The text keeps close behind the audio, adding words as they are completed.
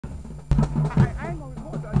ain't gonna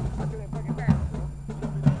record that until they break it down.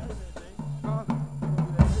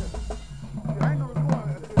 I ain't gonna record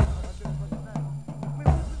it until they break it down.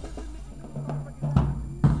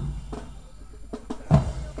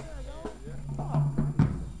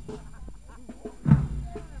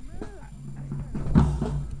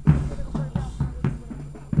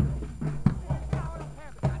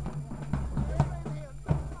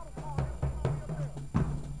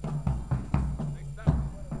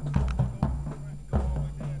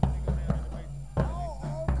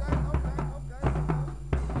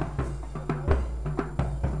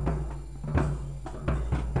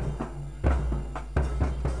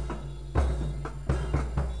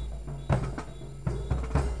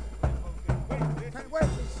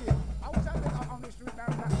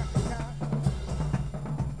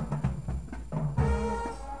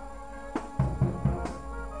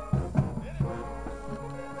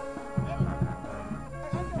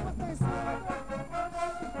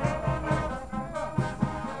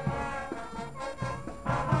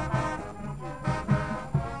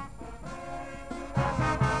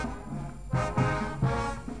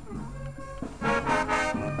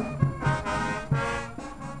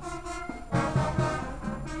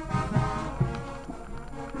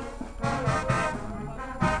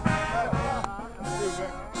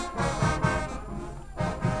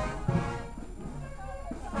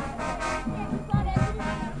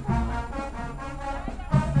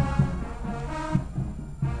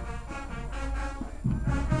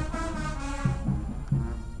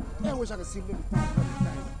 I wish I could see Livingstone fucking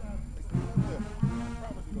thing.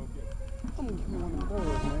 I'm gonna get me one of them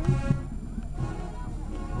birds, man.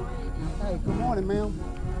 Hey, good morning, ma'am.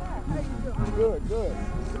 How you doing? Good, good.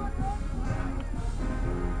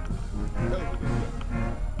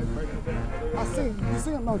 I see him. You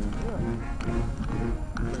see him, don't you? Yeah.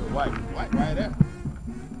 White right there.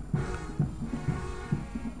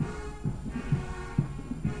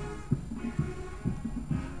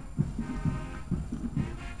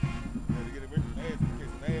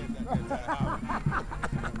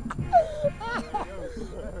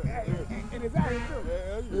 And it's out here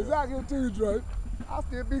too. It's out here too, Dre. I'll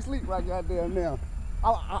still be asleep right goddamn now.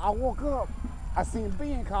 I woke up, I seen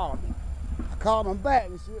Ben call me. I called him back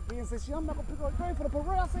and shit. Ben said, shit, I'm not gonna pick up a drink for the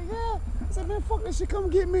parade. I said, yeah. I said, man, fuck this shit, come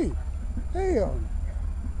get me. Hell.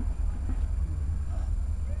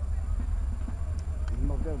 You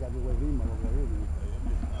most definitely gotta get away with these motherfuckers here, man.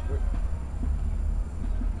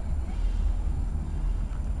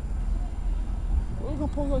 We're gonna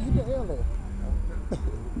pull up, get the hell there.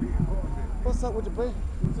 What's up with you, babe?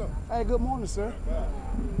 What's up? Hey, good morning, sir.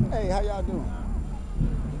 Hey, how y'all doing?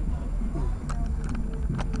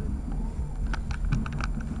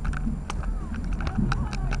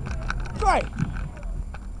 Right.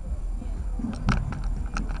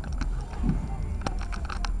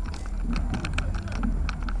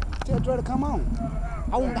 Tell Dre to come on.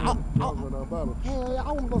 I want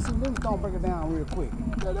to go see Livingstone break it down real quick.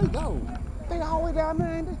 There they go. They all the way down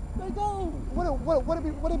there, ain't they? They go. What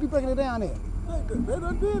be breaking it down there? They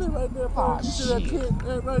done did it right there. Oh, you see that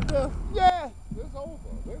tent right there? Yeah. It's over.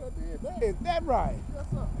 They done did that. Is that right? Yes,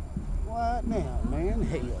 sir. What now, man?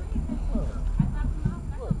 Hell.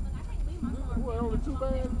 What, only 2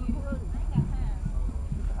 bands?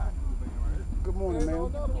 Good morning, man.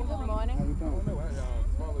 Good morning. How you doing?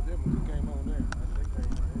 Followed them when you came on there. They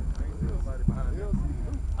came. They ain't see nobody behind them.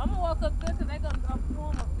 I'm gonna walk up there because they're gonna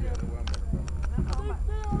perform up there. Yeah, that's what I'm talking about.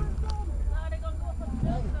 No, they're gonna do it for the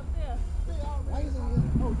building up there. Why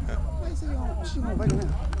is he on? She gonna break it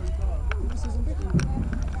down. Let me see some pictures. How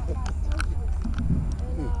you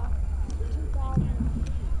doing?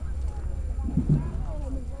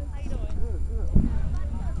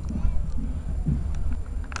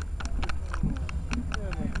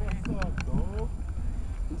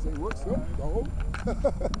 He say, what's up, dog?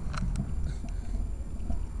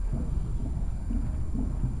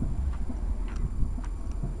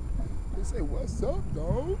 He say, what's up,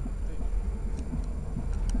 dog?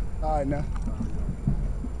 All right, now.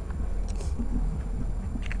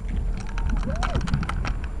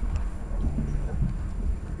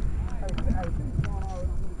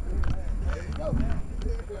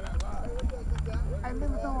 Hey,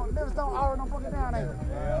 Livingstone already done broke it down, ain't it?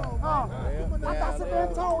 Huh? I thought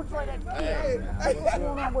somebody told Dre that. Hey, what's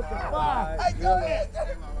going on with the fire? Hey, go ahead.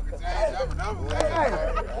 Hey,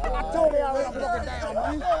 I told you I already broke it down,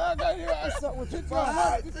 man. What's up with your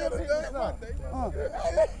fire?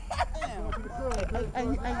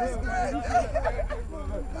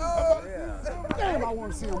 Damn, I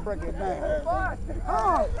want to see him break it down.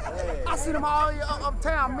 I see them all here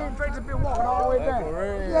uptown. Me and Drake just been walking all the way down.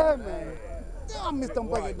 Yeah, man. Damn, I missed them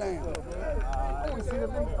break it down. I want to see the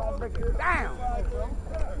Livingstone break it down.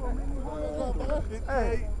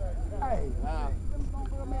 Hey, hey.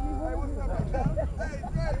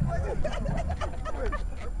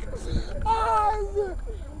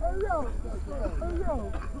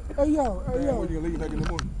 Hey yo. When you leave back in the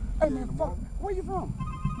morning? Hey man, fuck, where you from?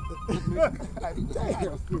 Damn. Hey,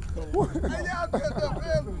 y'all cut up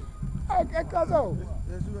early. Hey, Cuzzo.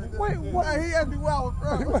 Wait, what? Hey, he asked me where I was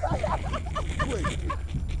from.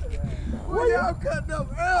 Where y'all cutting up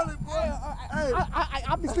early, boy? Hey.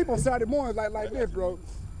 I be sleeping on Saturday mornings like this, bro.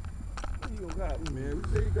 Man, we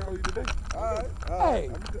say you call you today. All right. Hey,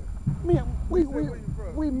 man, we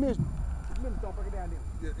missed. Livingstone, break it down there.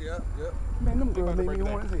 Yeah. Man, them girls made me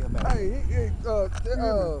horny as hell back Hey, hey,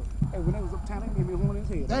 when they was uptown, they made me horny as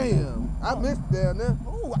hell. damn, I missed it down there.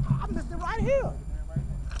 Ooh, I missed it right here.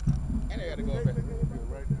 And they got to go back.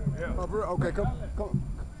 Yeah. Oh, bro, okay, come.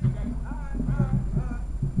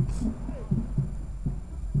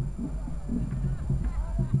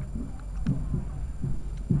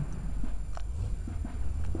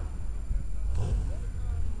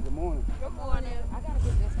 Good morning. Good morning. I gotta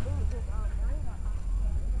get this food.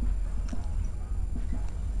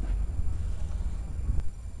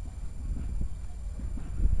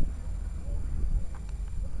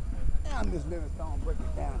 Damn, Miss Livingstone, break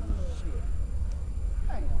it down and shit.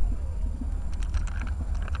 Damn.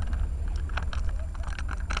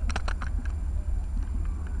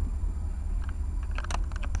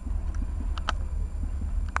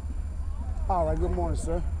 All right, good morning,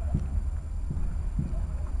 sir.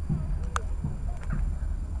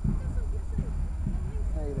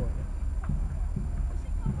 Hey there.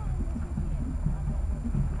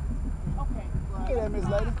 Okay. Hey there, Miss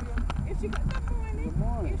Lady. If she good morning. Good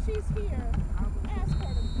morning. If she's here, ask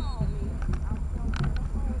her to call me.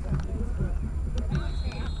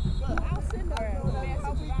 I'll send her a message.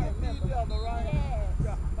 How we get together, right? Yes.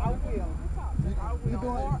 Yeah, I will. You doing?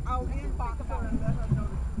 Or I'll inbox her and let her know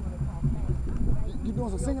that you want to talk. You doing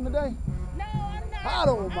some singing today? No, I'm not. I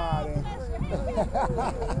don't mind it.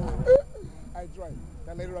 Bless Hey, Dre,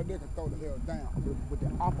 that lady right there can throw the hell down with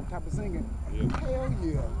that awful type of singing. Yeah. Hell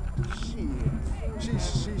yeah. Shit.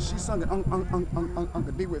 She sung at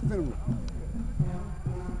Uncle D with funeral.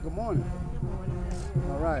 Good morning.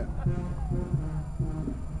 All right.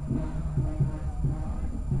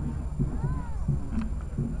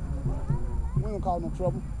 We don't cause no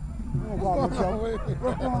trouble. We don't cause no trouble.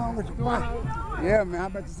 What's going on with you? Yeah, man. How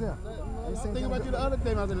about yourself? I was thinking about you the other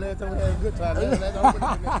day. I was the last time we had a good time.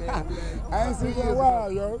 I ain't seen you in a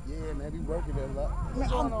while, yo. Yeah, man, you working there a lot. Man,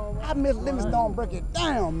 I miss Livingstone break it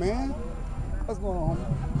down, man. What's going on,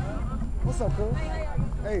 homie? What's up, cuz?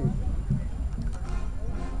 Hey.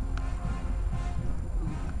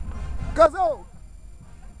 Cuzzo!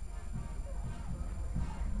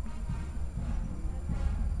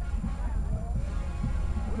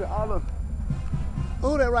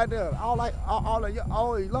 Who that right there? All the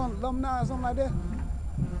alumni or something like that?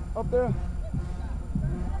 Up there?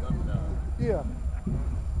 Yeah.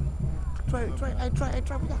 Trey, we got to stay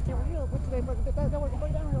right here. What's today? That work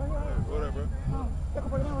break down right here, right? Whatever. That can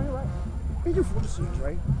break down right here, right? Man, you full of shit,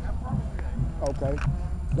 Trey. Okay.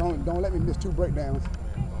 Don't let me miss 2 breakdowns.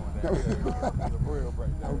 Real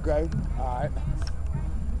breakdown. Okay. All right.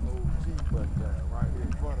 OG breakdown right here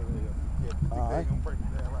in front of there. Yeah, All right. they gonna break it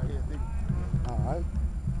down right here, nigga. All right.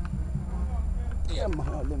 Yeah, my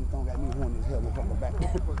Livingstone got me horny as hell. Motherfucker back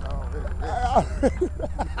there.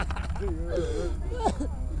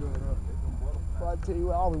 Well, I tell you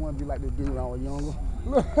what, I always want to be like this dude when I was younger.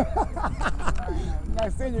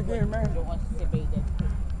 Nice seeing you again, man.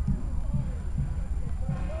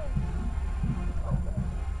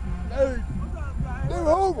 Hey, they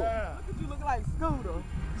were over. Look at you looking like Scooter.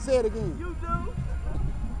 Say it again. You do?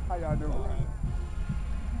 How y'all doing?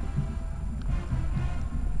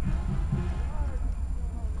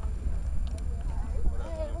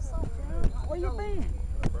 Hey, what's up, man? Where you been?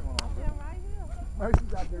 Man,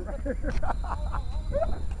 she's out there right here.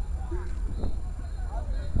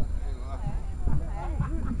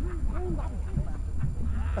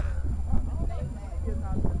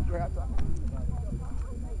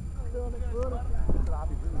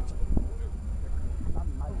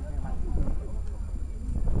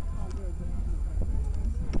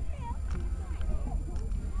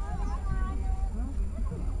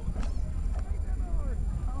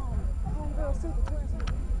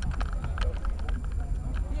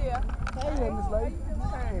 Yeah. Hey there, Miss Lady.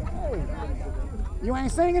 Hey. You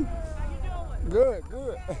ain't singing? Good.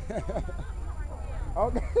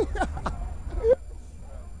 Okay. Hey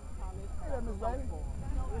there, Miss Lady.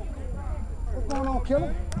 What's going on,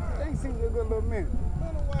 killer? Damn. ain't seen you in a good little minute. Been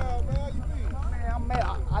a while, man. How you been? Man, I'm mad.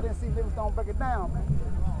 I didn't see Livingstone break it down, man.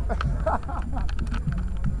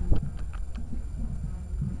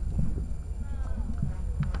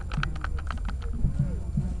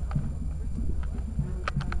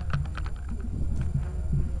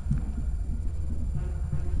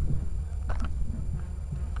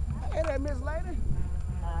 Hey there, Miss Lady.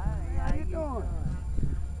 How you doing?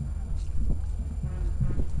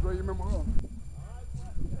 Girl, you remember her?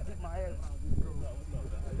 Kick my ass.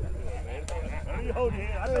 You hold your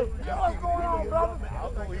hand. I know. What's going on, brother?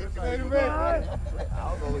 I'll go hit you. Hey, man.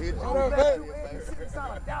 I'll go hit you. I'm glad you sound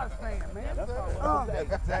like a Dallas fan, man.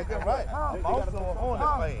 That's exactly right. I'm also a Hornet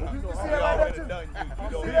fan. You see that right there,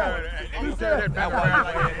 too? You see that? You said that back around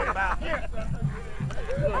like that.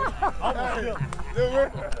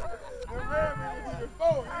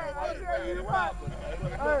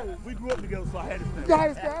 Hey, We grew up together, so I had to stay.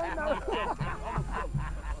 guys, hey,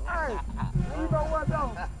 you know what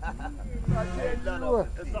though? I tell you what.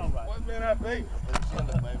 It's all right. What's been up, baby?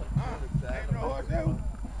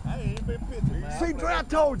 I ain't even been pitching, man. See, Dre, I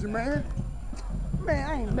told you, man. Man,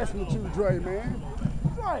 I ain't messing with you, Dre, man.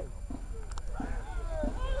 Dre.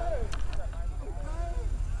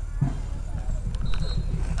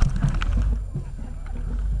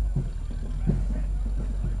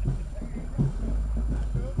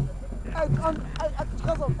 Hey, cuz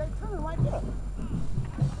they turning right there.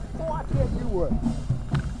 So I tell you what.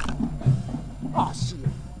 Oh shit.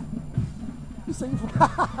 You see?